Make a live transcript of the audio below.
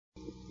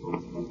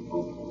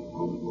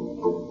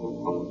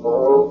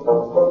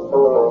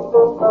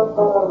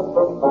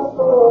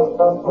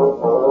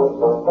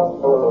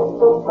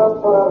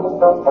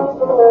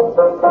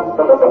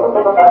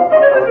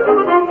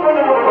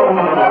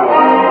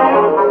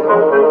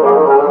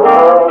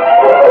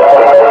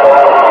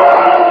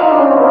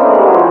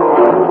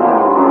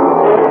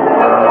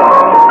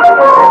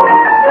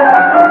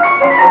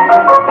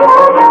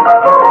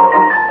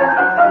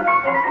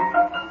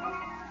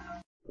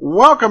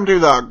Welcome to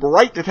the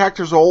Great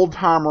Detectives Old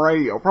Time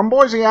Radio. From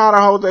Boise,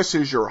 Idaho, this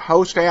is your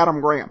host,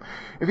 Adam Graham.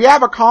 If you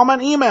have a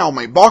comment, email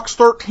me,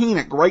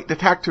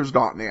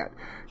 box13@greatdetectives.net.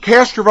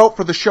 Cast your vote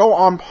for the show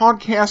on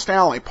Podcast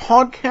Alley,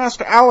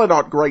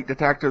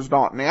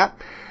 podcastalley.greatdetectives.net.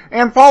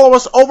 And follow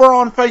us over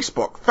on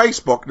Facebook,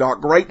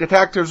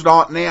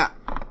 facebook.greatdetectives.net.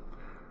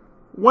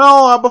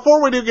 Well,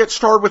 before we do get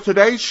started with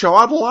today's show,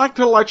 I'd like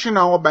to let you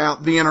know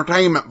about the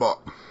entertainment book.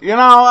 You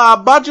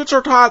know, budgets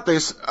are tight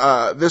this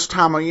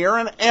time of year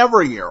and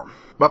every year.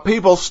 But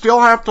people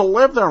still have to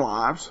live their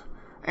lives,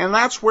 and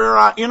that's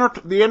where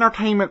the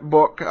entertainment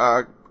book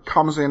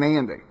comes in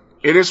handy.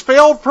 It is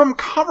filled from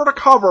cover to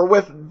cover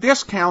with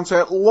discounts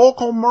at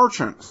local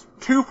merchants,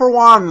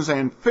 2-for-1s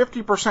and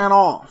 50%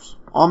 offs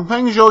on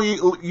things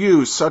you'll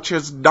use, such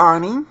as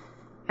dining,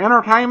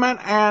 entertainment,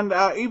 and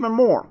even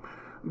more.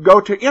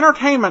 Go to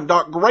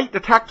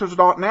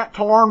entertainment.greatdetectives.net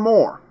to learn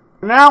more.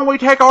 Now we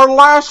take our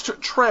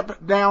last trip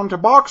down to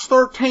Box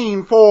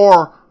 13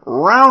 for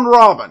Round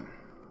Robin.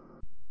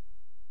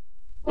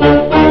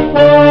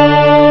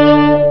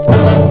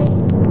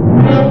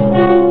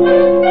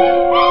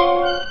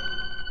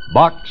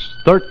 Box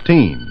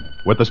 13,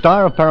 with the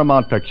star of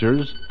Paramount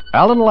Pictures,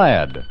 Alan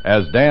Ladd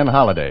as Dan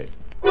Holliday.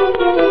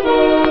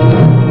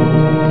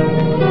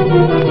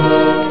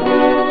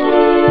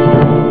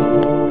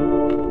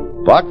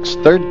 Box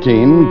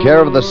 13,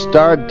 care of the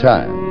Starred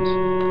Times.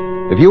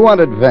 If you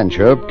want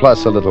adventure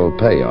plus a little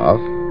payoff,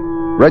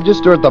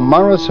 register at the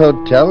Morris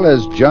Hotel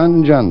as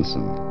John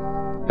Johnson.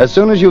 As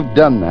soon as you've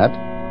done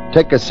that,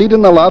 take a seat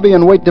in the lobby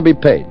and wait to be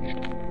paged.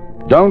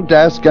 Don't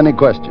ask any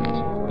questions.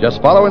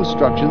 Just follow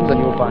instructions and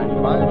you'll find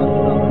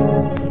 $500.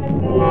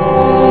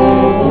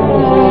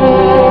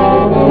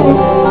 Don't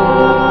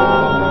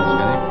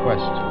ask any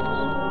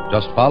questions.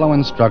 Just follow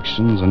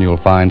instructions and you'll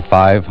find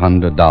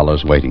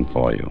 $500 waiting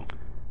for you.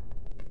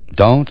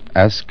 Don't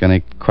ask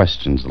any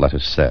questions, the letter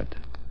said.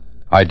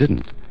 I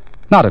didn't.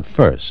 Not at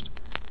first.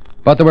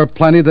 But there were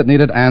plenty that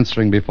needed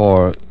answering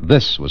before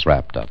this was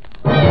wrapped up.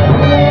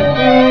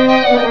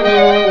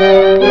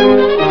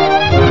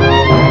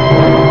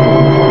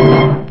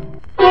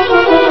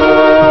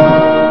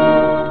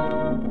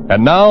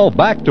 And now,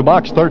 back to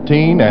Box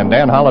 13 and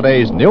Dan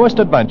Holliday's newest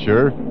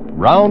adventure,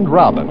 Round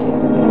Robin.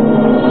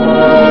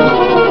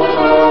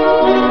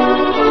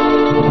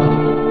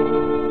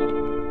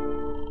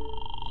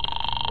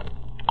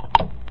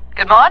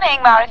 Good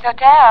morning, Morris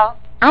Hotel.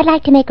 I'd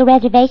like to make a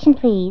reservation,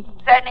 please.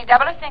 Certainly,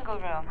 double or single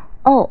room.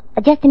 Oh,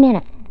 just a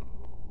minute.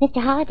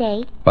 Mr.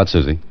 Holliday, What,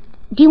 Susie?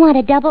 do you want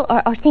a double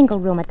or single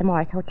room at the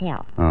Morris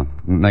Hotel? Oh,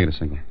 make it a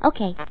single.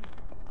 Okay.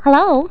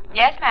 Hello?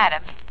 Yes,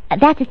 madam.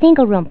 That's a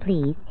single room,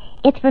 please.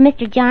 It's for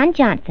Mr. John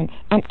Johnson,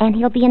 and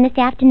he'll be in this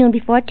afternoon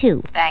before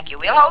 2. Thank you.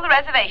 We'll hold the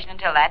reservation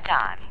until that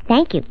time.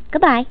 Thank you.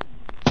 Goodbye.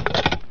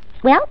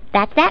 Well,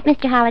 that's that,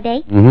 Mr.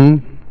 Holliday.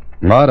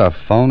 Mm-hmm. What a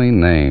phony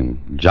name.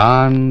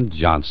 John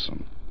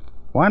Johnson.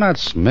 Why not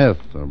Smith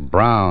or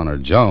Brown or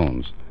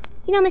Jones?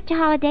 You know, Mr.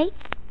 Holliday,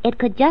 it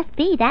could just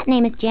be that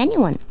name is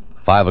genuine.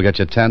 5 will get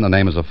you 10. The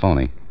name is a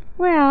phony.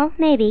 Well,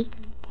 maybe.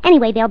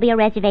 Anyway, there'll be a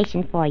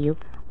reservation for you.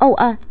 Oh,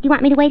 do you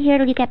want me to wait here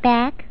till you get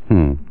back?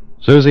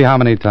 Susie, how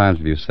many times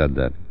have you said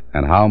that?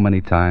 And how many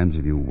times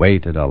have you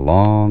waited a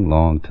long,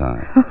 long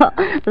time?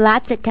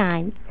 Lots of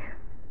times.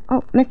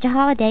 Oh, Mr.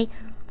 Holliday,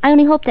 I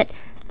only hope that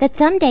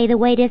someday the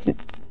wait isn't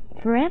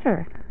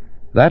forever.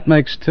 That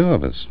makes 2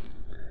 of us.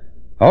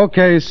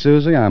 Okay,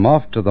 Susie, I'm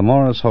off to the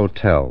Morris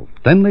Hotel,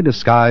 thinly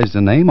disguised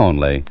in name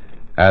only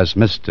as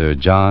Mr.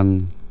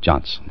 John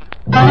Johnson.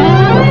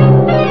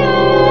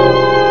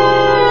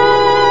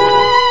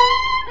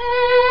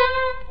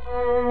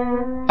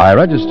 I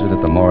registered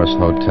at the Morris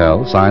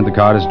Hotel, signed the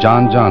card as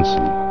John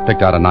Johnson,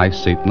 picked out a nice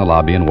seat in the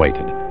lobby and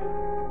waited.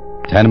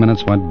 10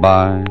 minutes went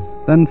by,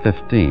 then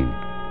 15.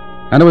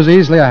 And it was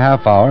easily a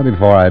half hour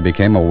before I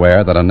became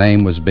aware that a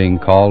name was being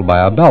called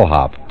by a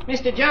bellhop.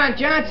 Mr. John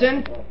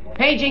Johnson.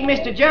 Paging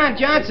Mr. John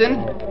Johnson.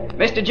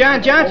 Mr.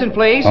 John Johnson,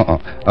 please.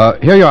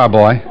 Here you are,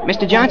 boy.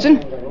 Mr.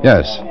 Johnson?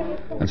 Yes.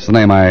 That's the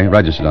name I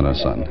registered under,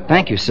 son.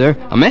 Thank you, sir.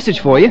 A message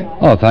for you.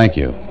 Oh, thank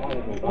you.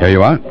 Here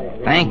you are.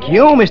 Thank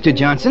you, Mr.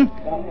 Johnson.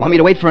 Want me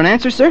to wait for an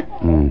answer, sir?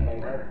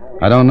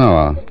 I don't know.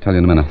 I'll tell you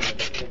in a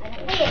minute.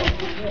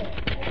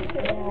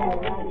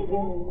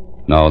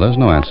 No, there's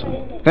no answer.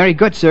 Very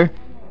good, sir.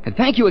 And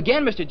thank you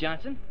again, Mr.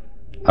 Johnson.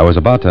 I was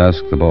about to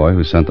ask the boy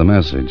who sent the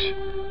message,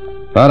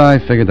 but I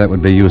figured that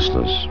would be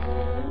useless.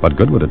 What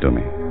good would it do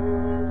me?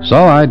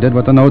 So I did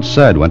what the note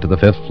said, went to the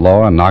 5th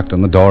floor and knocked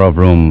on the door of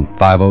room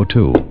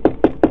 502.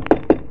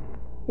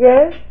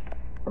 Yes?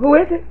 Who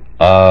is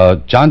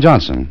it? John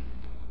Johnson.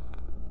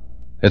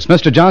 It's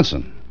Mr.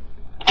 Johnson.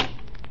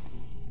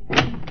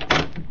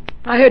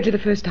 I heard you the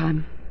first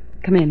time.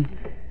 Come in.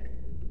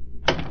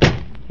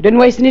 You didn't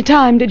waste any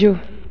time, did you?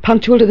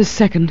 Punctual to the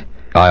second.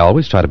 I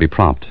always try to be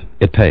prompt.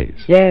 It pays.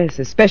 Yes,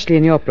 especially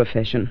in your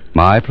profession.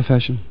 My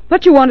profession?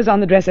 What you want is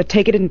on the dresser.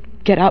 Take it and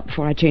get out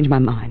before I change my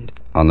mind.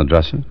 On the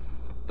dresser?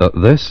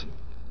 This?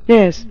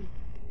 Yes.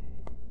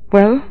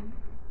 Well,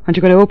 aren't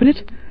you going to open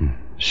it?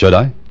 Should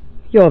I?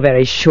 You're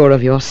very sure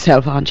of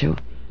yourself, aren't you?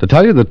 To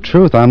tell you the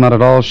truth, I'm not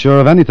at all sure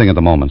of anything at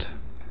the moment.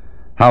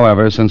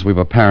 However, since we've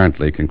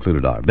apparently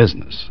concluded our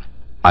business,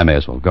 I may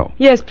as well go.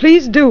 Yes,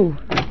 please do.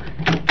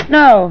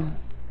 No.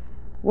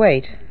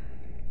 Wait.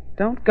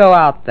 Don't go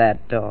out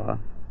that door.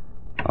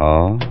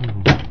 Oh,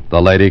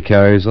 the lady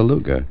carries a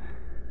Luger.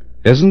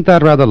 Isn't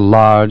that rather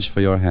large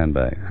for your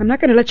handbag? I'm not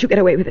going to let you get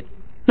away with it,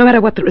 no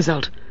matter what the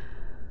result.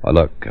 Well,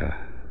 look,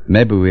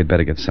 maybe we'd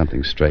better get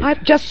something straight.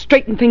 I've just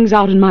straightened things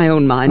out in my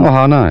own mind. Oh,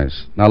 how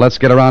nice. Now let's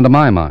get around to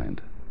my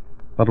mind.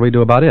 What'll we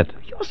do about it?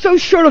 You're so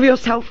sure of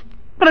yourself,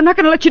 but I'm not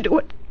going to let you do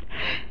it.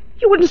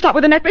 You wouldn't stop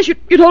with the necklace.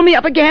 You'd hold me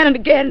up again and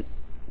again.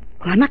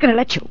 Well, I'm not going to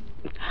let you.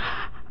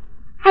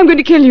 I'm going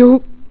to kill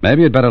you.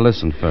 Maybe you'd better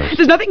listen first.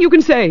 There's nothing you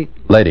can say.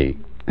 Lady,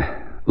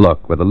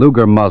 look, with a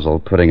Luger muzzle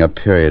putting a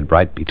period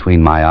right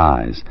between my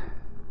eyes,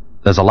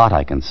 there's a lot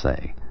I can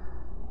say.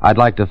 I'd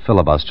like to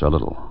filibuster a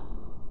little.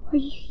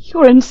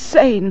 You're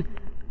insane.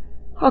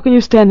 How can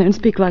you stand there and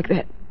speak like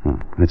that?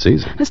 It's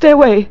easy. Now stay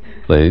away.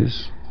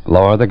 Please,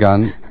 lower the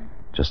gun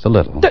just a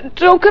little.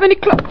 Don't come any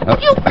closer.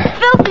 You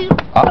filthy...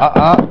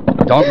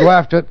 Don't go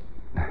after it.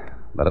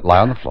 Let it lie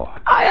on the floor.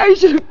 I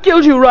should have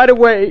killed you right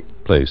away.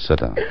 Please, sit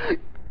down.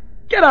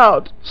 Get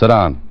out. Sit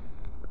down.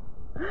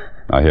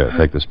 Now, here,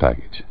 take this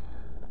package.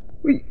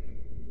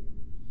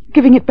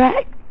 Giving it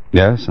back?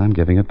 Yes, I'm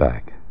giving it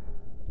back.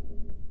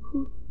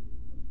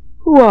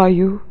 Who are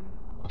you?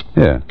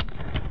 Here,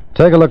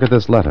 take a look at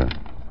this letter.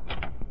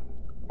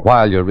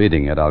 While you're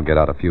reading it, I'll get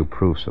out a few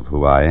proofs of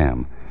who I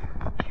am.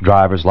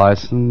 Driver's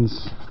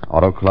license,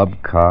 auto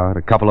club card,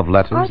 a couple of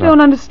letters. I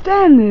don't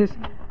understand this.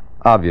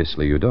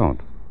 Obviously you don't.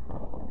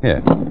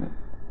 Here.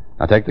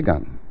 Now take the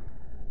gun.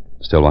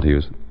 Still want to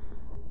use it?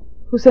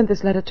 Who sent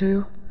this letter to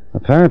you?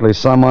 Apparently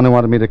someone who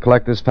wanted me to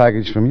collect this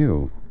package from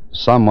you.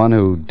 Someone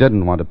who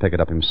didn't want to pick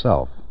it up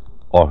himself.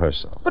 Or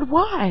herself. But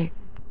why?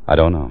 I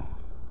don't know.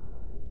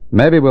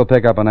 Maybe we'll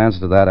pick up an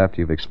answer to that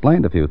after you've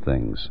explained a few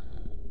things.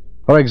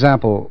 For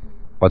example,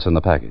 what's in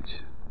the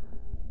package?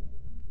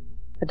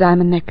 A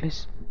diamond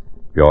necklace.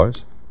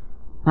 Yours?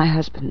 My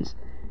husband's.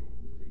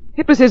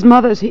 It was his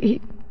mother's.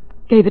 He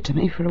gave it to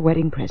me for a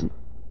wedding present.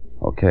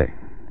 Okay.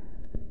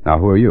 Now,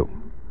 who are you?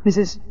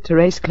 Mrs.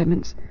 Therese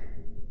Clements.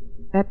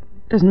 That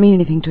doesn't mean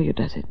anything to you,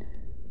 does it?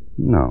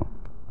 No.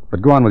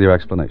 But go on with your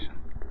explanation.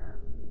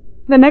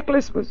 The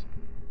necklace was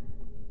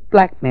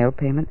blackmail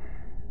payment.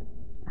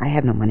 I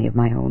have no money of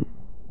my own.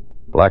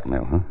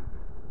 Blackmail, huh?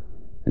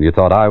 And you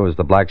thought I was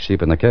the black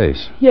sheep in the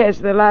case? Yes,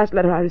 the last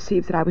letter I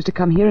received said I was to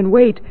come here and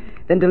wait,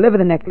 then deliver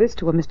the necklace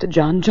to a Mr.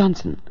 John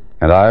Johnson.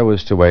 And I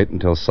was to wait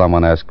until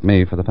someone asked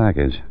me for the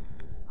package.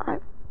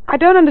 I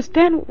don't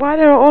understand why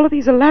there are all of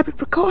these elaborate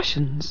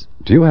precautions.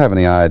 Do you have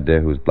any idea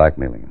who's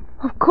blackmailing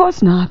you? Of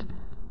course not.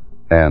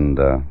 And,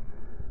 a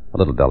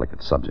little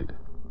delicate subject.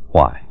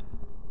 Why?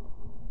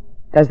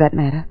 Does that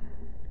matter?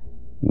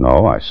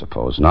 No, I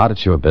suppose not.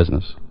 It's your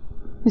business.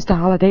 Mr.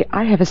 Holliday,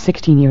 I have a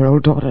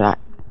 16-year-old daughter.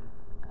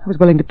 I was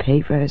willing to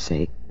pay for her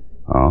sake.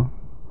 Oh?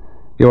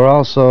 You were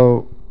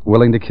also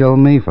willing to kill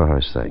me for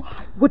her sake?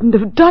 I wouldn't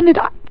have done it.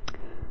 I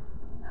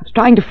was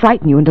trying to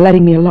frighten you into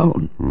letting me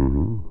alone.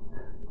 Mm-hmm.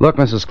 Look,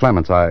 Mrs.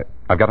 Clements, I've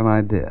got an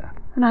idea.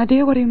 An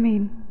idea? What do you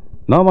mean?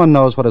 No one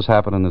knows what has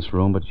happened in this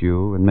room but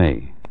you and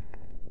me.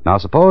 Now,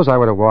 suppose I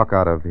were to walk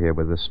out of here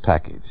with this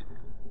package.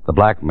 The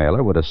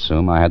blackmailer would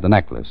assume I had the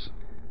necklace.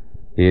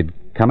 He'd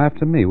come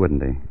after me,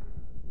 wouldn't he?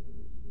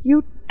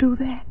 You'd do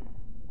that?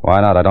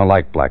 Why not? I don't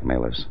like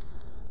blackmailers.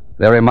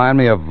 They remind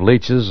me of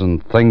leeches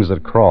and things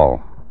that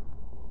crawl.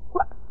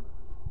 What?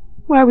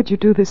 Why would you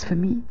do this for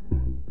me?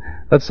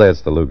 Let's say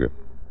it's the Luger.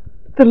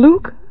 The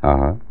Luke?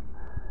 Uh-huh.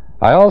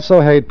 I also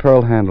hate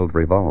pearl-handled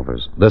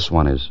revolvers. This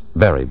one is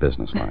very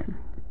businesslike.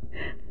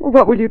 Well,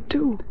 what will you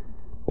do?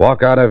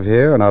 Walk out of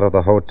here and out of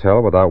the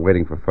hotel without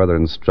waiting for further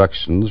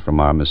instructions from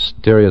our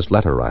mysterious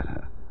letter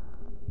writer.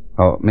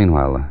 Oh,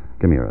 meanwhile,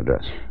 give me your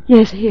address.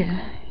 Yes, here.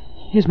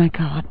 Here's my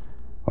card.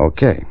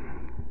 Okay.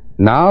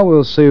 Now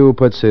we'll see who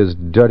puts his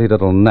dirty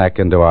little neck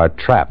into our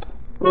trap.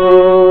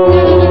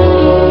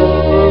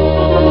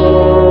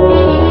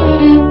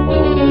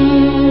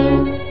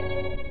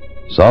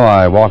 So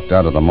I walked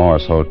out of the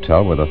Morris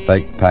Hotel with a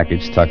fake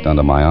package tucked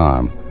under my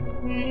arm.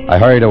 I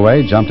hurried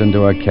away, jumped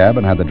into a cab,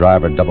 and had the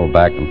driver double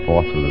back and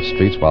forth through the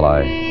streets while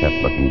I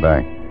kept looking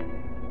back.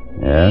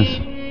 Yes,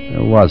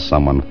 there was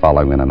someone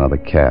following in another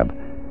cab.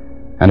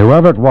 And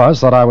whoever it was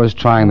thought I was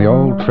trying the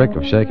old trick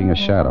of shaking a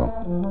shadow.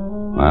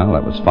 Well,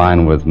 that was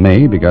fine with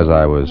me because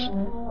I was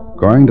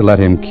going to let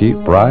him keep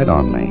right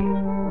on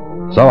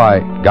me. So I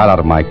got out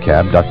of my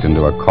cab, ducked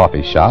into a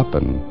coffee shop,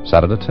 and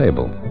sat at a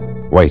table,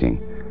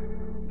 waiting.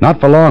 Not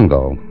for long,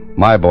 though.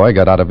 My boy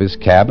got out of his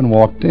cab and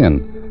walked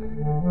in.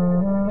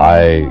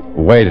 I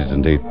waited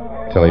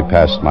until he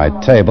passed my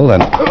table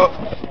and...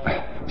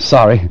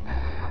 Sorry.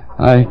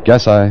 I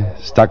guess I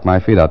stuck my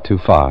feet out too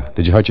far.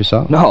 Did you hurt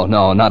yourself? No,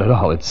 not at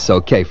all. It's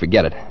okay.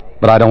 Forget it.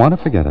 But I don't want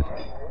to forget it.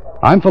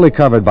 I'm fully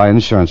covered by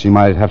insurance. You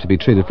might have to be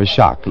treated for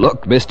shock.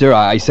 Look, mister,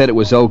 I said it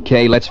was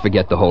okay. Let's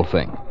forget the whole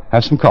thing.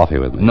 Have some coffee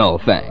with me. No,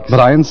 thanks. But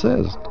I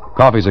insist.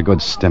 Coffee's a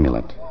good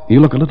stimulant. You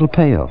look a little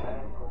pale.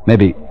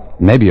 Maybe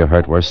you're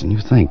hurt worse than you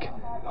think.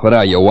 What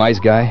are you, a wise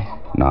guy?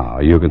 No,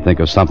 you can think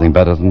of something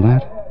better than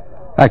that.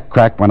 That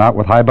crack went out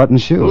with high-button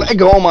shoes. Let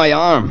go of my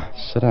arm.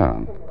 Sit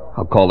down.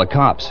 I'll call the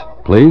cops.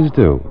 Please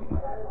do.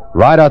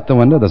 Right out the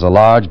window, there's a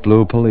large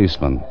blue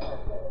policeman.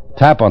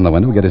 Tap on the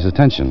window, get his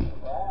attention.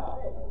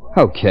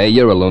 Okay,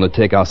 you're a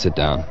lunatic. I'll sit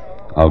down.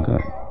 Oh,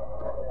 good.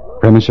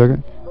 Cream and sugar?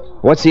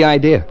 What's the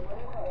idea?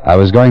 I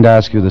was going to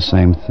ask you the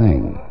same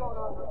thing.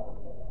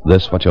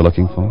 This what you're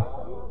looking for?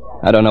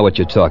 I don't know what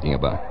you're talking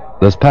about.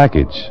 This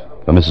package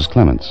for Mrs.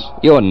 Clements.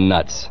 You're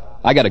nuts.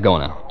 I gotta go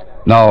now.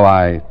 No,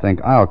 I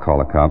think I'll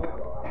call a cop.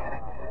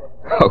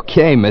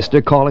 Okay,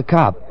 mister, call a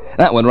cop.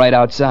 That one right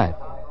outside.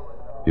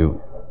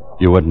 You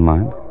wouldn't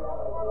mind?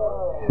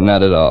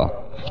 Not at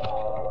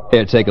all.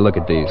 Here, take a look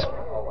at these.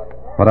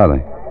 What are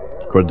they?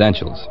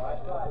 Credentials.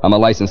 I'm a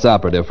licensed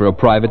operative for a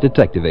private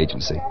detective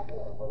agency.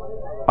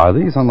 Are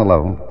these on the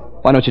level?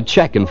 Why don't you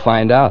check and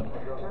find out?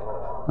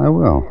 I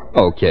will.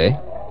 Okay.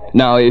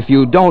 Now, if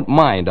you don't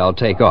mind, I'll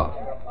take off.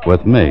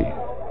 With me?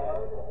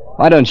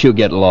 Why don't you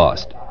get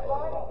lost?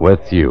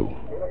 With you.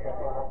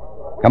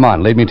 Come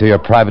on, lead me to your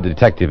private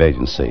detective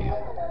agency.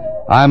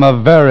 I'm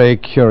a very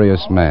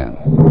curious man.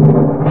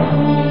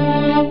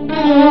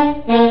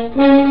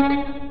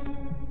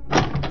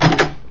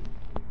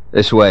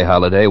 This way,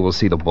 Holiday. We'll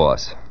see the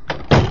boss.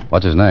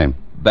 What's his name?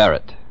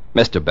 Barrett.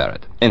 Mr.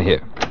 Barrett. In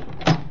here.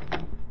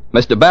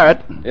 Mr.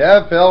 Barrett.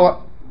 Yeah,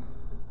 Phil.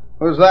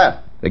 Who's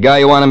that? The guy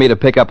you wanted me to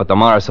pick up at the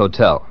Morris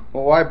Hotel.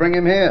 Well, why bring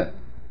him here?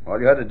 All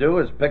you had to do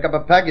was pick up a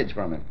package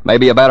from him.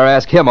 Maybe you better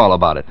ask him all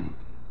about it.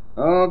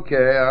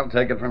 Okay, I'll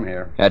take it from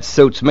here. That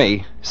suits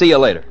me. See you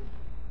later.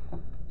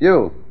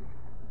 You.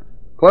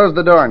 Close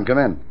the door and come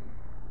in.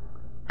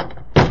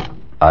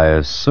 I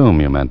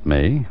assume you meant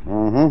me.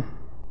 Mm-hmm.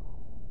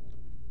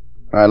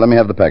 All right, let me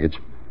have the package.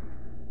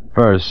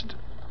 First,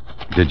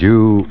 did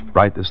you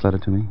write this letter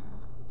to me?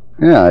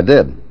 Yeah, I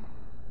did.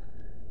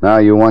 Now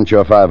you want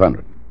your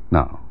 $500.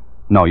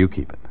 No, you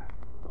keep it.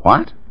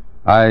 What?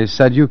 I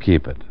said you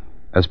keep it.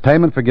 As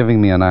payment for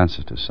giving me an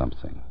answer to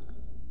something.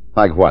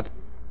 Like what?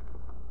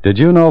 Did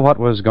you know what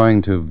was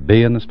going to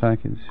be in this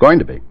package? Going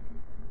to be?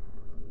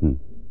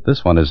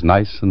 This one is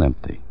nice and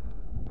empty.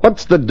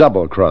 What's the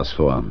double cross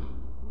for?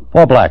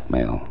 For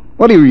blackmail.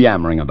 What are you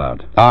yammering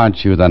about?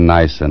 Aren't you the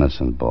nice,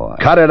 innocent boy?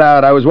 Cut it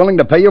out. I was willing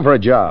to pay you for a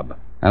job.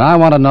 And I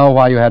want to know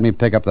why you had me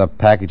pick up the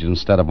package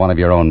instead of one of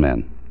your own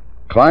men.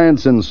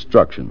 Client's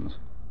instructions.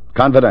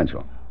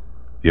 Confidential.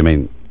 You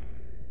mean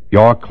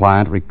your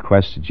client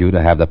requested you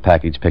to have the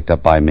package picked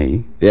up by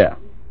me? Yeah.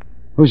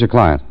 Who's your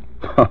client?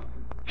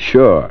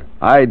 Sure.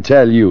 I'd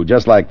tell you,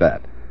 just like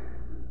that.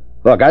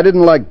 Look, I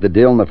didn't like the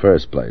deal in the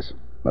first place,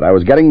 but I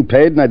was getting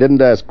paid and I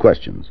didn't ask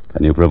questions.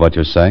 Can you prove what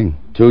you're saying?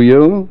 To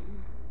you?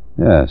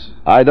 Yes.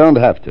 I don't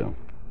have to.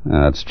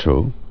 That's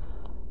true.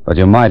 But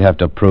you might have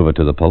to prove it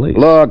to the police.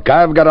 Look,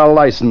 I've got a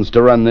license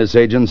to run this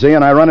agency,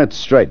 and I run it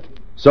straight.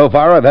 So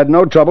far, I've had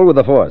no trouble with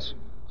the force.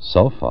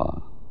 So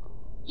far?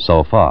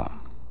 So far.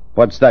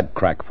 What's that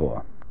crack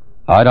for?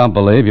 I don't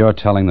believe you're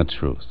telling the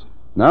truth.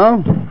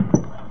 No?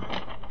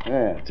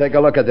 Yeah, take a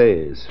look at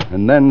these,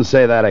 and then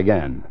say that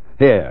again.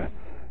 Here,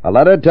 a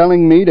letter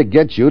telling me to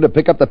get you to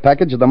pick up the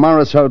package at the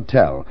Morris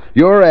Hotel.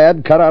 Your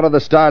ad cut out of the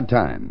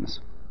Star-Times.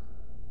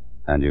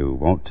 And you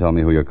won't tell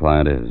me who your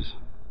client is?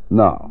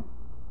 No.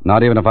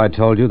 Not even if I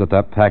told you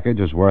that package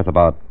was worth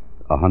about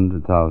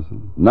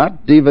 $100,000? Not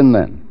even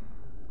then.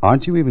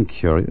 Aren't you even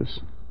curious?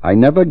 I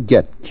never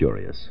get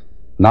curious.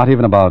 Not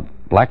even about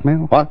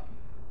blackmail? What?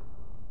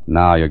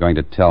 Now you're going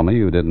to tell me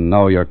you didn't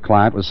know your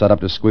client was set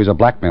up to squeeze a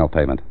blackmail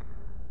payment.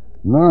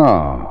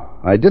 No,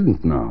 I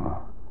didn't know.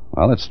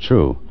 Well, it's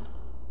true.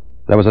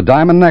 There was a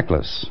diamond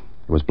necklace.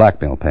 It was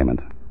blackmail payment.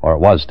 Or it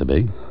was to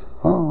be.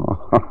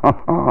 Oh,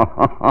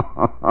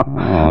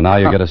 now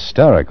you get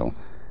hysterical.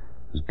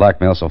 Is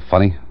blackmail so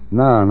funny?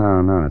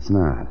 No, it's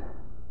not.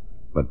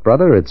 But,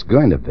 brother, it's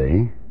going to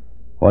be.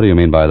 What do you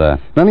mean by that?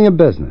 None of your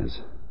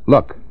business.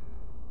 Look,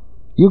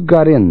 you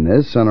got in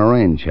this on a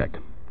rain check.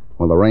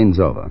 Well, the rain's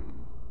over.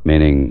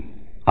 Meaning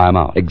I'm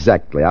out?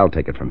 Exactly. I'll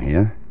take it from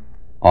here.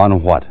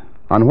 On what?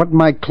 On what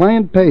my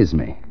client pays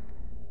me.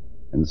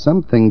 And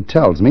something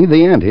tells me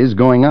the ante's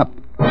going up.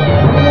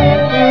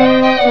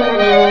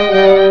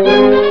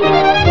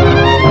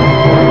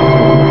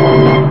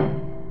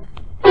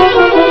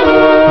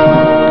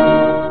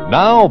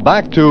 Now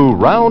back to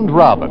Round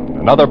Robin,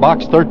 another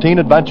Box 13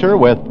 adventure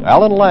with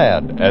Alan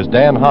Ladd as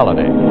Dan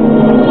Holliday.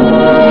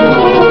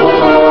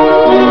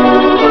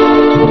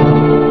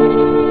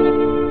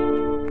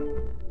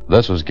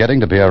 This was getting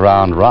to be a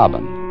round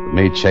robin,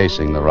 me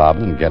chasing the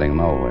robin and getting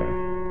nowhere.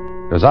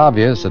 It was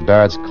obvious that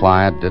Barrett's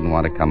client didn't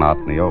want to come out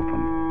in the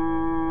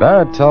open.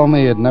 Barrett told me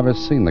he had never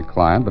seen the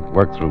client but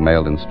worked through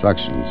mailed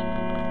instructions.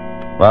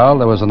 Well,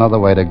 there was another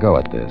way to go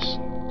at this.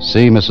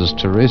 See Mrs.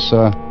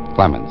 Teresa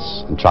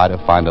Clements and try to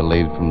find a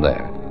lead from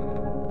there.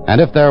 And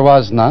if there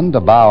was none,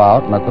 to bow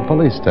out and let the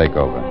police take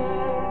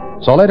over.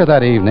 So later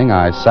that evening,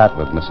 I sat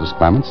with Mrs.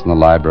 Clements in the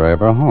library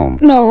of her home.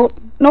 No,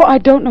 I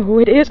don't know who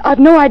it is. I've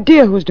no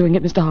idea who's doing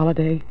it, Mr.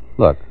 Holliday.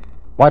 Look,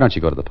 why don't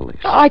you go to the police?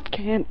 I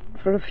can't.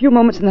 For a few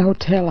moments in the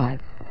hotel,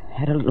 I've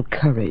had a little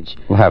courage.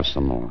 We'll have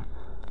some more.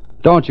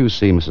 Don't you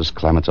see, Mrs.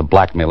 Clements, a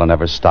blackmailer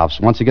never stops.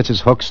 Once he gets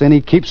his hooks in,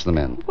 he keeps them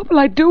in. What will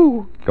I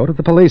do? Go to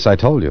the police, I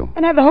told you.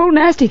 And have the whole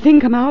nasty thing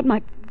come out?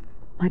 My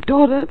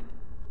daughter,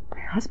 my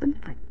husband?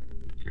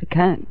 I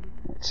can't.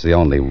 It's the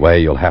only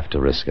way. You'll have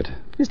to risk it.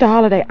 Mr.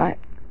 Holliday, I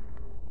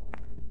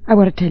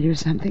want to tell you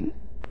something.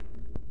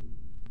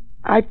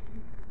 I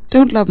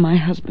don't love my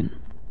husband,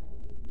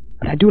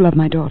 but I do love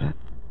my daughter.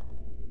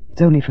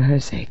 It's only for her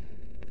sake.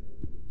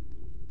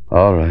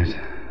 All right,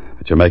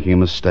 but you're making a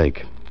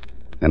mistake.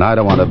 And I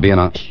don't want to be in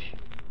a... Shh.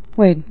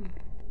 Wait.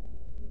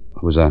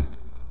 Who's that?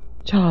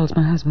 Charles,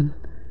 my husband.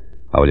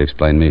 How will you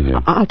explain me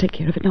here? I'll take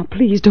care of it. Now,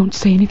 please don't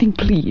say anything,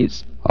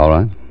 please. All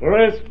right.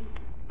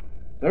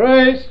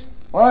 Therese!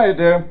 Why are you,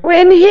 dear? We're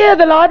in here,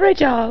 the library,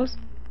 Charles.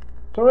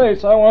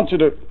 Therese, I want you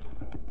to...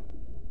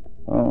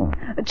 Oh.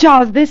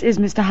 Charles, this is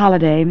Mr.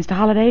 Holliday. Mr.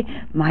 Holliday,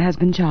 my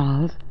husband,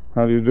 Charles.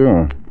 How do you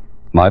do?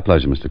 My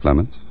pleasure, Mr.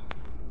 Clements.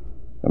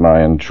 Am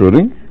I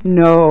intruding?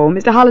 No,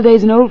 Mr.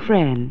 Holliday's an old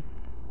friend.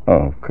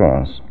 Oh, of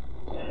course.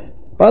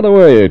 By the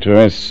way,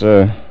 Therese,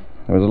 there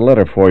was a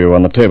letter for you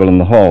on the table in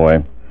the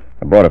hallway.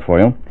 I brought it for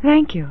you.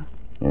 Thank you.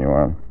 Here you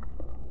are.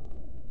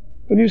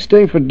 Will you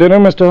stay for dinner,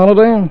 Mr.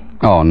 Holliday?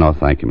 Oh, no,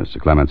 thank you,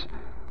 Mr. Clements.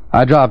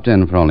 I dropped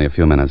in for only a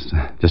few minutes,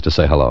 just to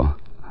say hello.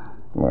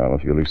 Well,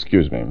 if you'll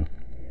excuse me.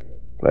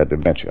 Glad to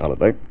have met you,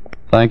 Holliday.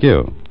 Thank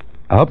you.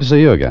 I hope to see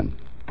you again.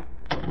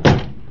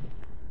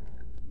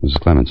 Mrs.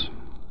 Clements,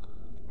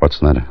 what's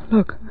the matter?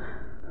 Look,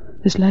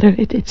 this letter,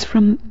 it's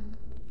from...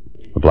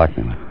 The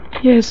blackmailer.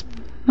 Yes,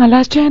 my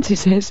last chance, he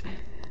says.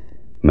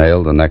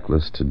 Mail the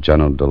necklace to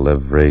general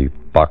delivery,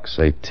 box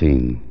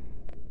 18.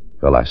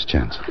 Your last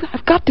chance.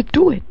 I've got to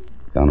do it.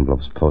 The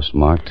envelope's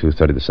postmarked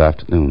 2:30 this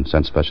afternoon.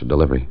 Sent special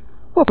delivery.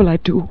 What will I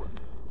do?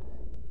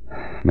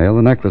 Mail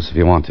the necklace if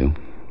you want to. Is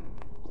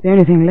there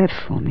anything left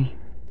for me?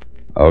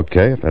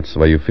 Okay, if that's the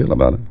way you feel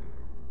about it.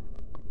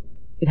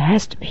 It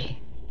has to be.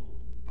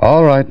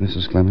 All right,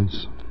 Mrs.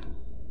 Clements.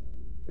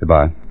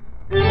 Goodbye.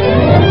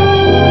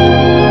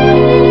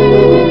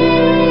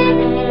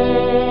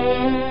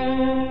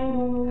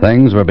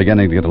 Things were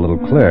beginning to get a little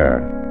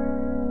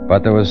clearer,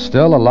 but there was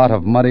still a lot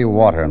of muddy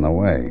water in the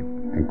way,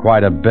 and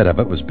quite a bit of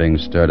it was being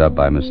stirred up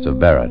by Mr.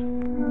 Barrett.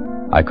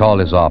 I called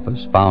his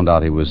office, found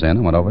out he was in,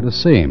 and went over to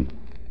see him.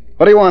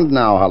 What do you want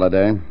now,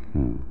 Holliday?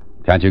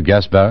 Can't you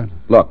guess, Barrett?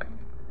 Look,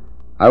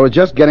 I was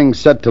just getting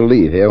set to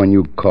leave here when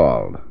you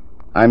called.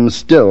 I'm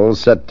still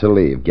set to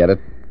leave, get it?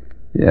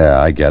 Yeah,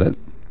 I get it.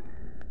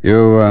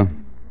 You,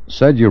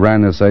 said you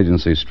ran this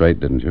agency straight,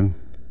 didn't you?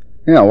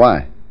 Yeah,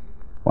 why?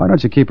 Why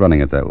don't you keep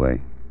running it that way?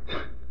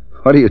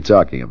 What are you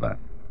talking about?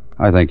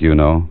 I think you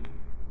know.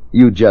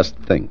 You just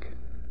think.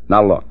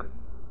 Now look,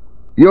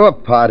 your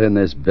part in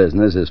this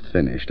business is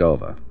finished,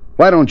 over.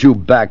 Why don't you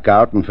back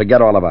out and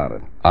forget all about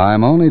it?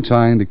 I'm only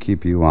trying to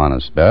keep you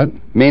honest,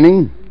 Barrett.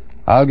 Meaning?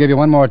 I'll give you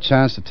one more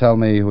chance to tell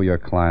me who your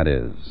client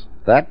is.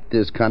 That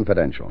is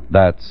confidential.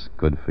 That's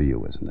good for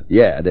you, isn't it?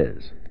 Yeah, it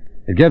is.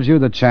 It gives you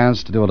the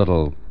chance to do a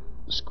little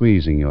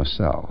squeezing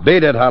yourself.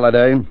 Beat it,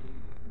 Holliday.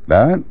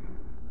 Barrett,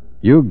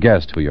 you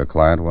guessed who your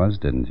client was,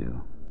 didn't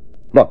you?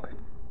 Look,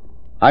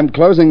 I'm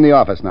closing the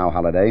office now,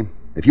 Holliday.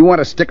 If you want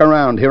to stick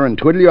around here and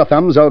twiddle your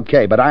thumbs,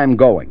 okay, but I'm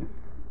going.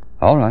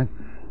 All right.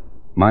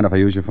 Mind if I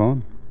use your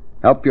phone?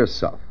 Help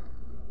yourself.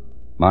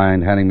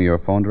 Mind handing me your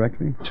phone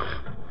directory?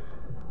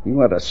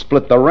 You ought to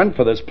split the rent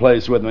for this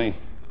place with me.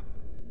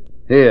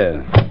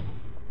 Here.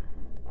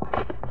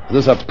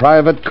 Is this a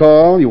private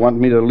call? You want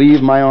me to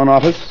leave my own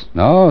office?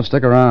 No,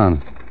 stick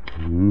around.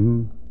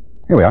 Mm-hmm.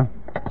 Here we are.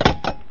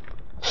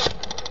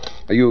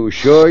 Are you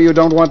sure you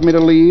don't want me to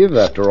leave?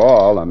 After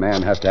all, a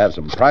man has to have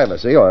some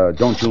privacy, or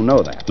don't you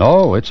know that?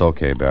 No, it's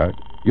okay, Barrett.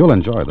 You'll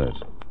enjoy this.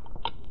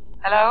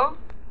 Hello?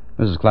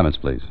 Mrs. Clements,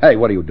 please. Hey,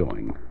 what are you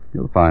doing?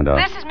 You'll find out.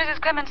 This is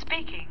Mrs. Clements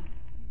speaking.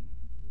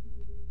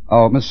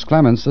 Oh, Mrs.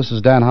 Clements, this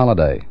is Dan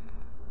Holliday.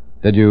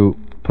 Did you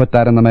put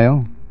that in the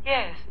mail?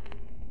 Yes.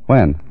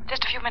 When?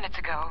 Just a few minutes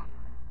ago.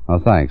 Oh,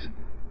 thanks.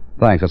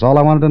 Thanks, that's all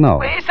I wanted to know.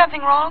 Wait, is something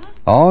wrong?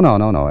 Oh,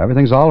 no.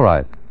 Everything's all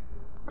right.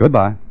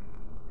 Goodbye.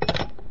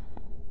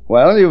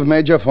 Well, you've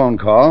made your phone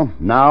call.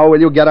 Now will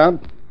you get out?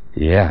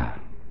 Yeah.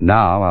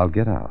 Now I'll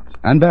get out.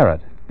 And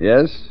Barrett.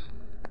 Yes?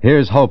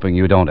 Here's hoping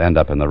you don't end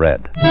up in the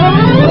red.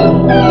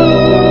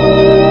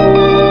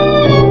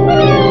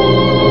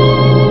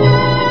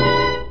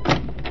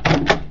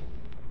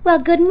 Well,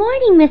 good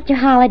morning, Mr.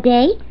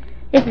 Holliday.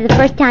 This is the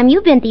first time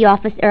you've been to the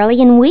office early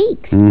in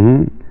weeks.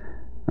 Mm-hmm.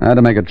 I had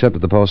to make a trip to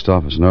the post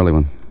office, an early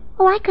one.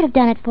 Oh, I could have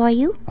done it for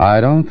you.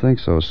 I don't think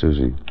so,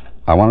 Susie.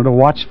 I wanted to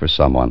watch for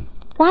someone.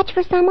 Watch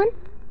for someone?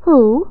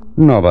 Who?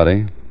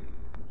 Nobody.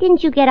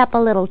 Didn't you get up a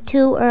little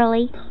too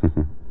early?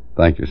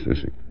 Thank you,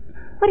 Susie.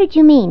 What did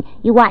you mean,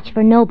 you watch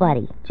for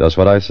nobody? Just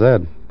what I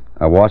said.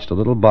 I watched a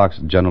little box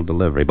at general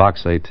delivery,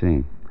 box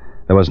 18.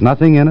 There was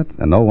nothing in it,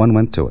 and no one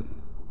went to it.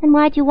 And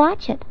why'd you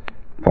watch it?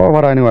 For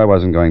what I knew I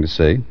wasn't going to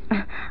see.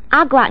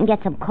 I'll go out and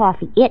get some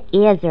coffee. It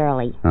is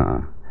early.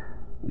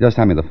 Just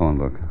hand me the phone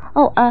book.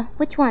 Oh,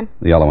 which one?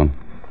 The yellow one.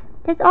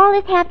 Does all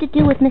this have to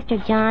do with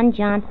Mr. John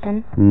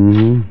Johnson?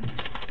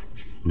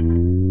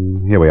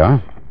 Here we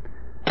are.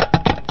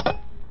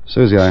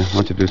 Susie, I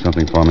want you to do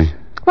something for me.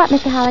 What,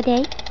 Mr.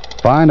 Holliday?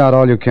 Find out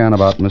all you can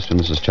about Mr.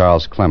 and Mrs.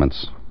 Charles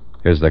Clements.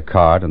 Here's their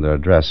card and their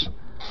address.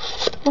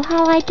 Well,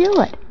 how'll I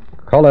do it?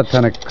 Call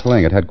Lieutenant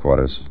Kling at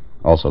headquarters.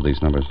 Also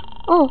these numbers.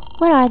 Oh,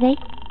 what are they?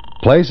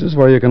 Places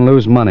where you can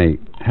lose money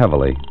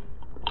heavily.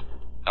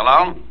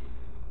 Hello?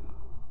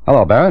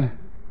 Hello, Barrett.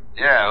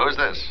 Yeah, who's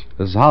this?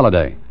 This is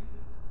Holliday.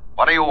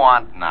 What do you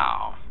want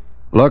now?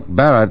 Look,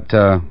 Barrett,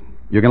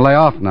 you can lay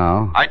off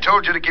now. I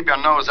told you to keep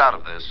your nose out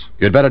of this.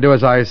 You'd better do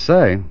as I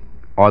say,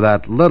 or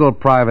that little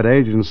private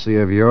agency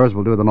of yours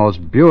will do the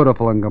most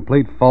beautiful and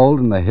complete fold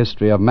in the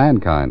history of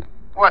mankind.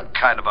 What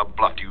kind of a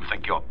bluff do you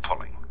think you're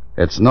pulling?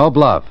 It's no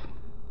bluff.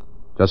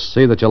 Just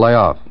see that you lay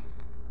off.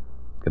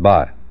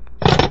 Goodbye.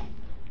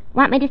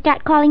 Want me to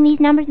start calling these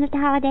numbers, Mr.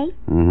 Holliday?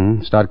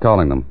 Start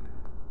calling them.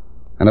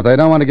 And if they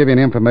don't want to give you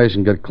any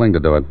information, get Kling to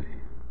do it.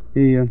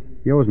 He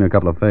owes me a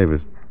couple of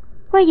favors.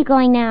 Where are you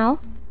going now?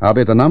 I'll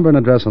be at the number and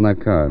address on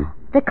that card.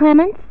 The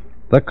Clements?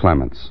 The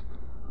Clements.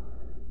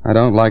 I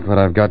don't like what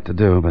I've got to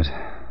do, but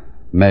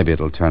maybe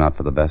it'll turn out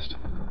for the best.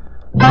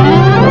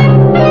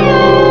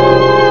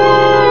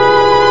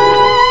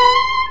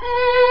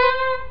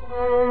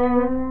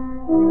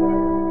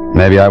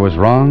 Maybe I was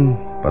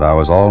wrong, but I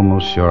was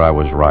almost sure I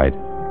was right.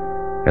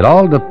 It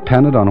all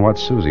depended on what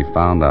Susie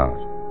found out.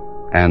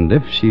 And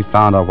if she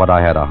found out what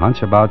I had a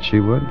hunch about she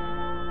would,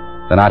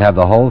 then I'd have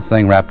the whole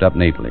thing wrapped up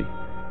neatly.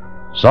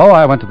 So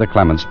I went to the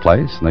Clements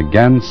place and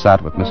again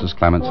sat with Mrs.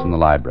 Clements in the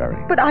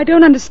library. But I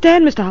don't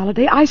understand, Mr.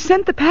 Holliday. I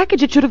sent the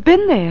package. It should have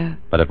been there.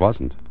 But it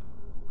wasn't.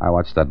 I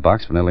watched that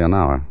box for nearly an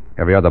hour.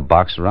 Every other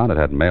box around it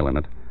had mail in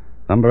it.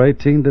 Number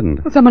 18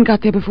 didn't. Well, someone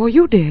got there before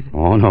you did.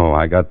 Oh, no,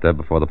 I got there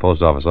before the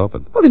post office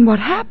opened. Well, then what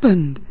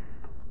happened?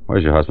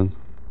 Where's your husband?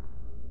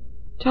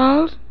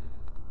 Charles?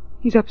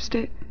 He's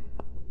upstairs.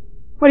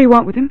 What do you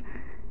want with him?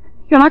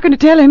 You're not going to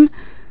tell him.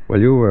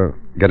 Will you,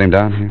 get him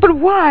down here? But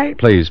why?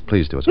 Please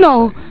do it.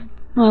 No,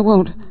 I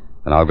won't.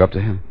 Then I'll go up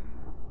to him.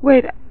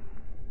 Wait.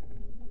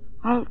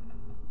 I'll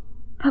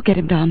get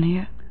him down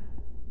here.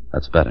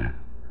 That's better.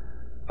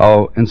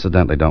 Oh,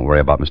 incidentally, don't worry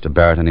about Mr.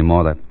 Barrett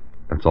anymore.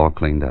 That's all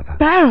cleaned up.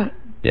 Barrett?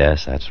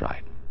 Yes, that's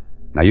right.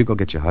 Now you go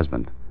get your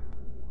husband.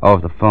 Oh,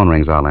 if the phone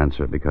rings, I'll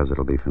answer it because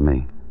it'll be for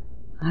me.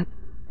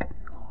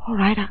 All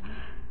right.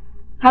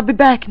 I'll be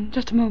back in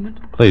just a moment.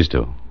 Please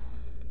do.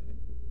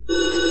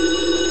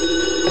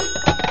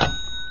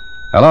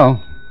 Hello?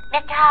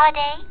 Mr.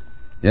 Holliday?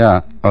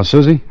 Yeah. Oh,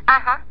 Susie?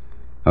 Uh-huh.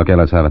 Okay,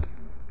 let's have it.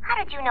 How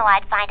did you know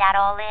I'd find out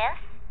all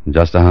this?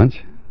 Just a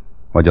hunch?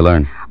 What'd you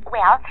learn?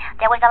 Well,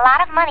 there was a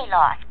lot of money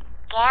lost.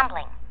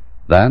 Gambling.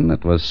 Then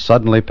it was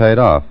suddenly paid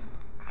off.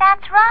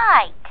 That's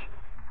right.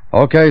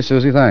 Okay,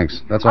 Susie,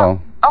 thanks. That's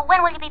all. Oh,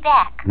 when will you be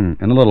back? In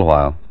a little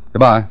while.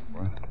 Goodbye.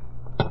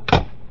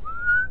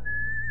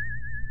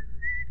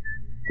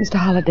 Mr.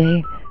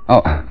 Holliday.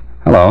 Oh,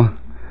 hello.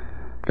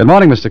 Good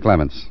morning, Mr.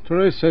 Clements.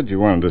 Therese said you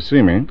wanted to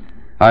see me.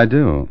 I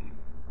do.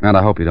 And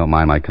I hope you don't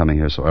mind my coming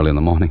here so early in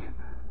the morning.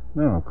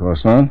 No, of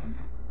course not.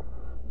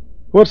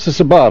 What's this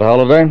about,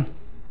 Holliday?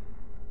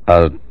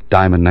 A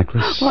diamond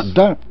necklace?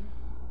 What,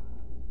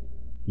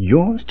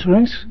 yours,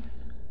 Therese?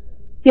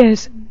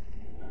 Yes.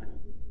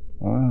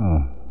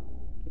 Oh.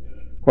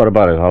 What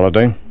about it,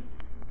 Holliday?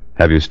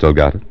 Have you still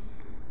got it?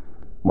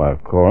 Why,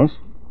 of course.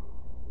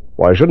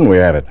 Why shouldn't we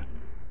have it?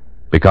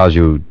 Because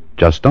you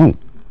just don't.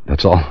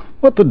 That's all.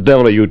 What the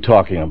devil are you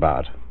talking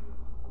about?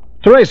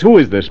 Therese, who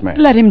is this man?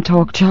 Let him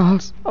talk,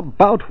 Charles.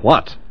 About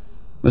what?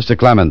 Mr.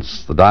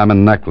 Clements, the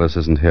diamond necklace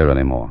isn't here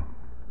anymore.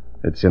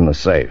 It's in the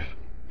safe.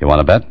 You want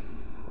to bet?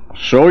 I'll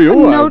show you.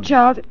 No,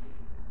 Charles.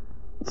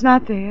 It's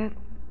not there.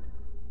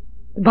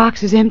 The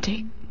box is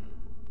empty.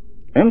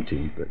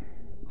 Empty?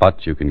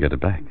 But you can get it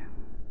back.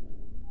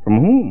 From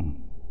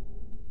whom?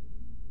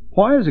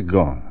 Why is it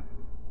gone?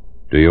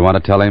 Do you want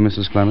to tell him,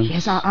 Mrs. Clements?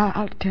 Yes,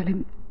 I'll tell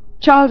him.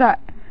 Charles,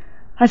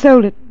 I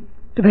sold it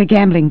to pay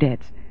gambling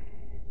debts.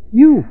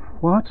 You?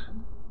 What?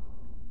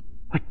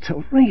 But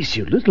Therese,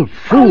 you little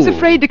fool. I was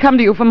afraid to come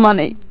to you for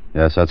money.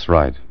 Yes, that's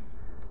right.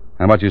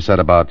 And what you said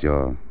about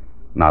your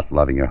not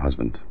loving your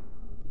husband.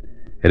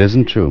 It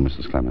isn't true,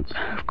 Mrs. Clements.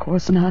 Of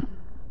course not.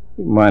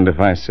 You mind if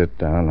I sit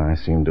down? I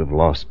seem to have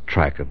lost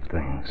track of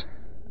things.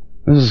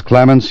 Mrs.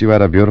 Clements, you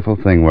had a beautiful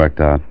thing worked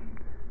out.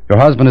 Your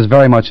husband is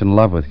very much in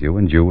love with you,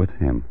 and you with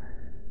him.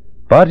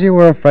 But you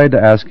were afraid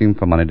to ask him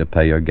for money to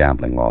pay your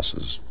gambling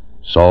losses.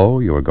 So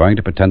you were going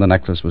to pretend the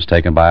necklace was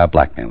taken by a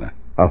blackmailer.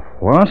 A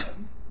what?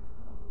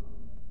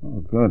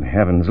 Oh, good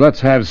heavens,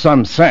 let's have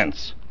some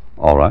sense.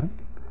 All right.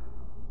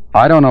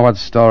 I don't know what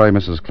story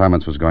Mrs.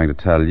 Clements was going to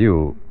tell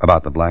you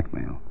about the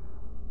blackmail,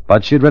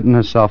 but she'd written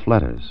herself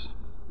letters.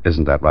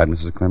 Isn't that right,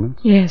 Mrs.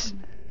 Clements? Yes.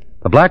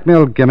 The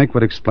blackmail gimmick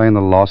would explain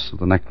the loss of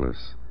the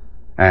necklace.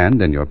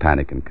 And in your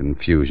panic and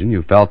confusion,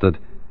 you felt that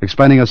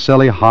explaining a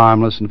silly,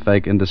 harmless, and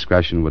fake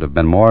indiscretion would have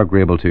been more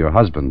agreeable to your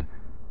husband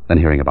than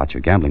hearing about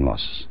your gambling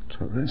losses.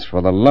 Therese,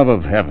 for the love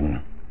of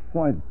heaven,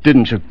 why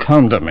didn't you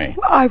come to me?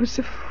 Well, I was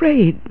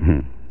afraid.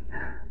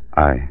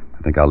 I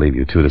think I'll leave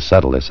you two to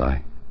settle this.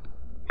 I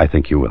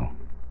think you will.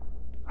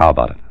 How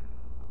about it?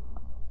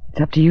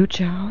 It's up to you,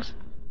 Charles.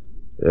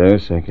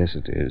 Yes, I guess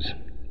it is.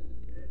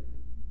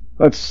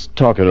 Let's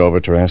talk it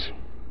over, Therese.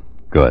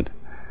 Good.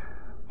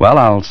 Well,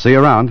 I'll see you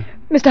around.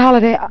 Mr.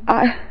 Holliday,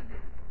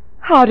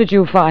 how did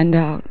you find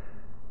out?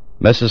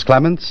 Mrs.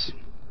 Clements,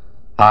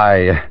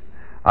 I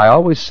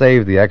always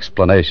save the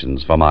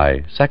explanations for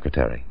my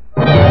secretary.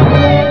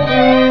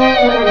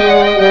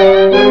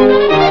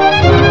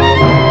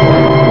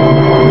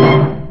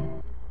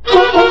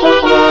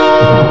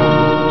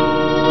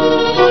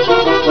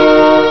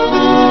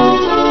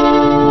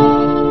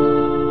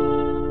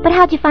 But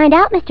how'd you find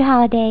out, Mr.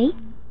 Holliday?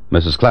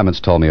 Mrs.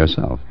 Clements told me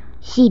herself.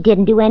 She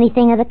didn't do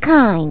anything of the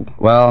kind.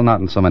 Well, not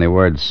in so many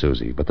words,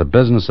 Susie, but the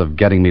business of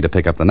getting me to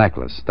pick up the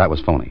necklace, that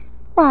was phony.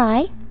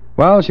 Why?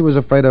 Well, she was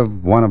afraid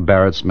of one of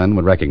Barrett's men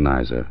would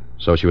recognize her,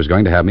 so she was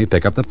going to have me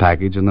pick up the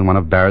package and then one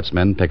of Barrett's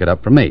men pick it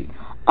up for me.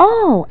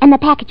 Oh, and the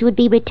package would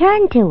be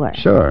returned to her.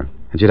 Sure,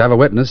 and she'd have a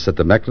witness that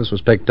the necklace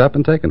was picked up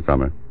and taken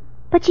from her.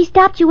 But she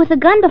stopped you with a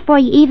gun before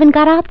you even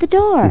got out the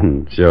door.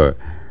 Sure,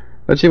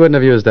 but she wouldn't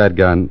have used that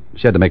gun.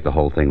 She had to make the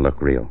whole thing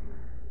look real.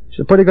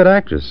 She's a pretty good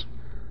actress.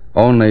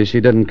 Only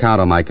she didn't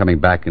count on my coming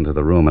back into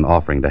the room and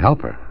offering to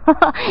help her.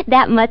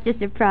 That must have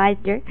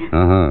surprised her.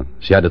 Uh-huh.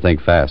 She had to think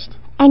fast.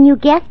 And you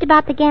guessed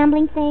about the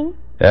gambling thing?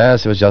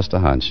 Yes, it was just a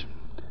hunch.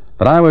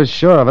 But I was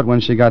sure of it when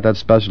she got that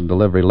special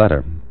delivery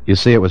letter. You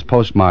see, it was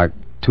postmarked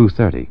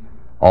 2:30,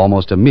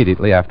 almost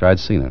immediately after I'd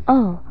seen her.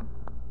 Oh.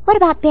 What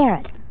about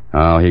Barrett?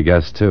 Oh, he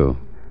guessed, too.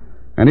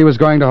 And he was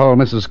going to hold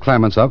Mrs.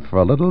 Clements up for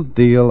a little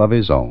deal of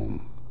his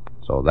own.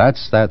 So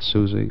that's that,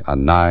 Susie. A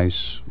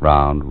nice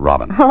round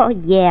robin. Oh,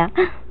 yeah.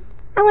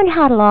 I wonder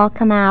how it'll all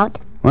come out.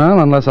 Well,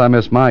 unless I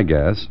miss my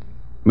guess,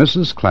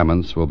 Mrs.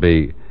 Clements will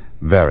be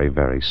very,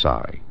 very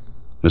sorry.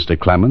 Mr.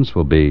 Clements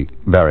will be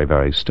very,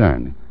 very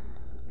stern.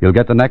 He'll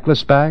get the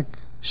necklace back.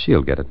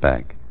 She'll get it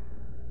back.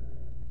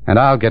 And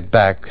I'll get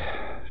back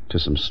to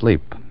some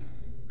sleep.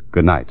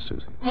 Good night,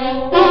 Susie.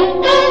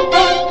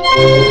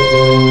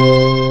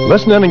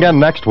 Listen in again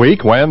next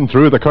week when,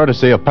 through the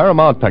courtesy of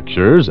Paramount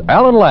Pictures,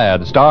 Alan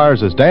Ladd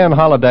stars as Dan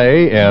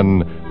Holliday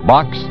in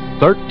Box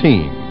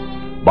 13.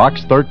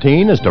 Box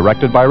 13 is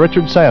directed by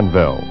Richard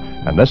Sandville,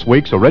 and this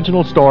week's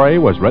original story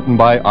was written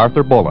by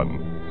Arthur Bullen.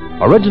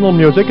 Original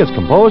music is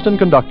composed and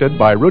conducted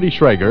by Rudy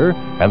Schrager,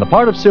 and the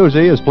part of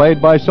Susie is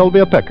played by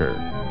Sylvia Picker.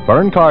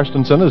 Vern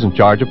Karstensen is in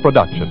charge of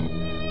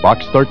production.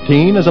 Box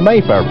 13 is a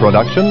Mayfair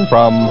production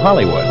from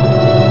Hollywood.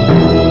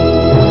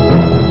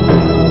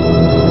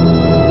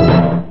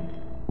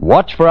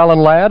 Watch for Alan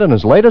Ladd in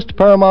his latest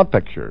Paramount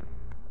picture.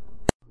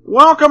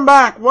 Welcome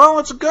back. Well,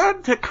 it's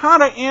good to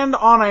kind of end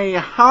on a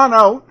high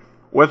note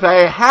with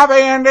a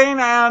happy ending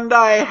and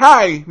a,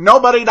 hey,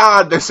 nobody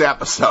died this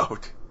episode.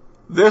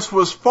 This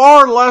was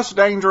far less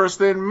dangerous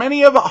than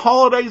many of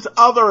Holliday's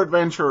other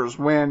adventures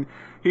when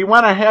he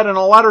went ahead and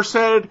a letter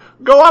said,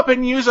 go up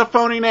and use a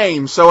phony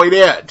name, so he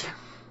did.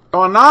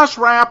 So a nice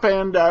wrap,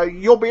 and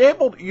you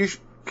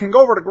can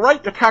go over to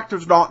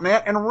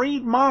greatdetectives.net and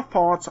read my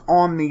thoughts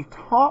on the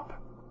top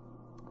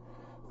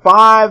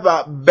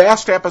 5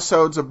 best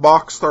episodes of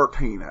Box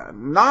 13. A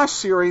nice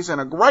series and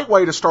a great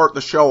way to start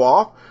the show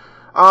off.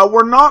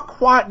 We're not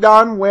quite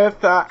done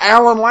with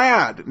Alan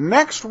Ladd.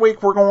 Next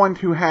week we're going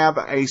to have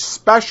a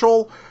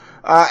special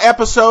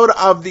episode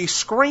of the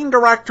Screen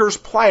Director's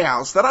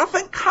Playhouse that I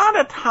think kind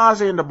of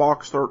ties into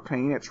Box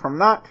 13. It's from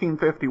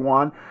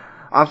 1951.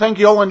 I think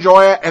you'll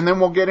enjoy it, and then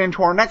we'll get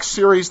into our next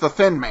series, The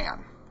Thin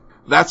Man.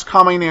 That's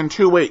coming in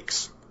 2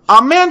 weeks.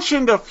 I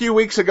mentioned a few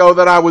weeks ago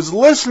that I was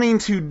listening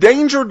to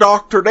Danger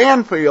Dr.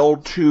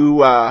 Danfield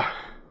to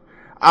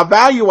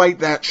evaluate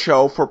that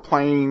show for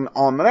playing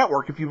on the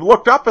network. If you've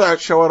looked up at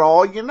that show at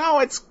all, you know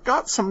it's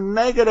got some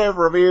negative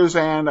reviews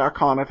and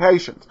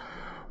connotations.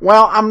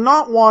 Well, I'm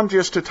not one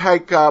just to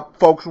take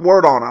folks'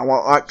 word on it. I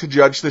like to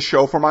judge the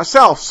show for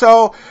myself.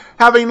 So,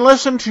 having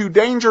listened to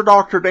Danger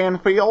Dr.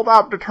 Danfield,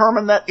 I've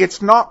determined that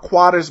it's not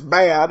quite as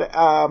bad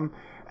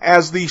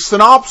as the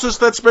synopsis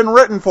that's been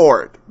written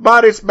for it.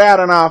 But it's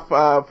bad enough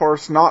for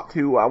us not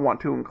to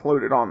want to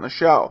include it on the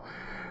show.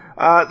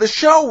 The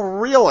show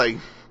really...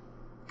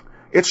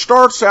 It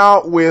starts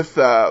out with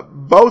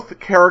both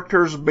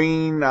characters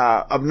being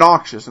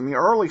obnoxious, and the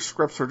early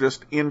scripts are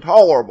just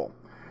intolerable.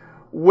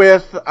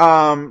 With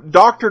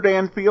Dr.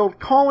 Danfield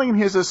calling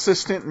his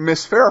assistant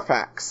Miss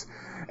Fairfax,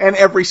 and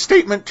every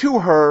statement to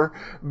her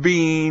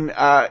being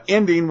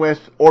ending with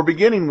or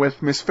beginning with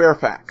Miss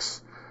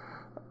Fairfax.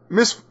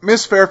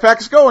 Miss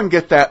Fairfax, go and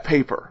get that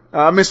paper.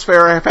 Miss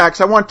Fairfax,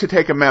 I want to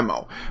take a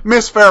memo.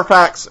 Miss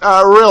Fairfax,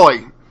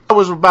 really, I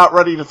was about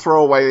ready to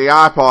throw away the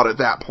iPod at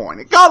that point.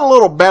 It got a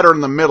little better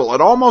in the middle. It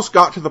almost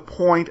got to the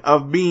point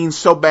of being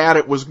so bad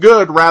it was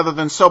good rather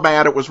than so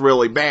bad it was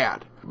really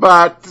bad.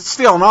 But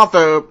still, not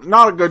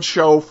a good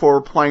show for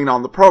playing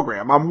on the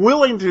program. I'm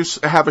willing to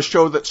have a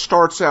show that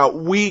starts out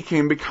weak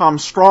and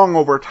becomes strong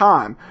over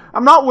time.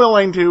 I'm not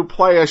willing to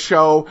play a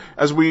show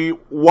as we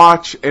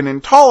watch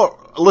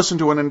listen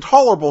to an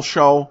intolerable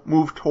show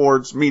move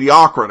towards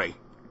mediocrity.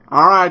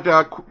 All right,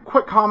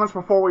 quick comments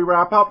before we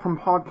wrap up from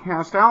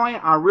Podcast Alley.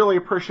 I really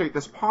appreciate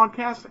this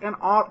podcast, and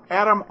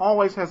Adam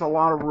always has a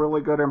lot of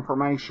really good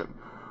information.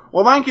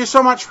 Well, thank you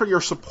so much for your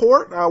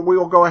support. We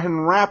will go ahead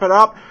and wrap it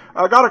up.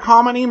 Got a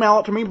comment, email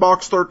it to me,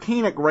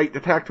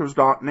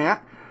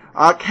 box13@greatdetectives.net.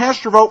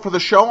 Cast your vote for the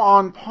show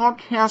on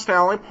Podcast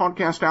Alley,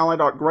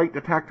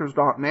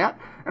 podcastalley.greatdetectives.net.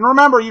 And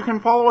remember, you can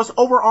follow us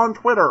over on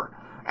Twitter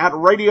at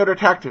Radio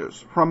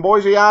Detectives. From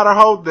Boise,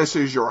 Idaho, this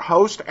is your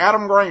host,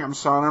 Adam Graham,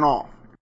 signing off.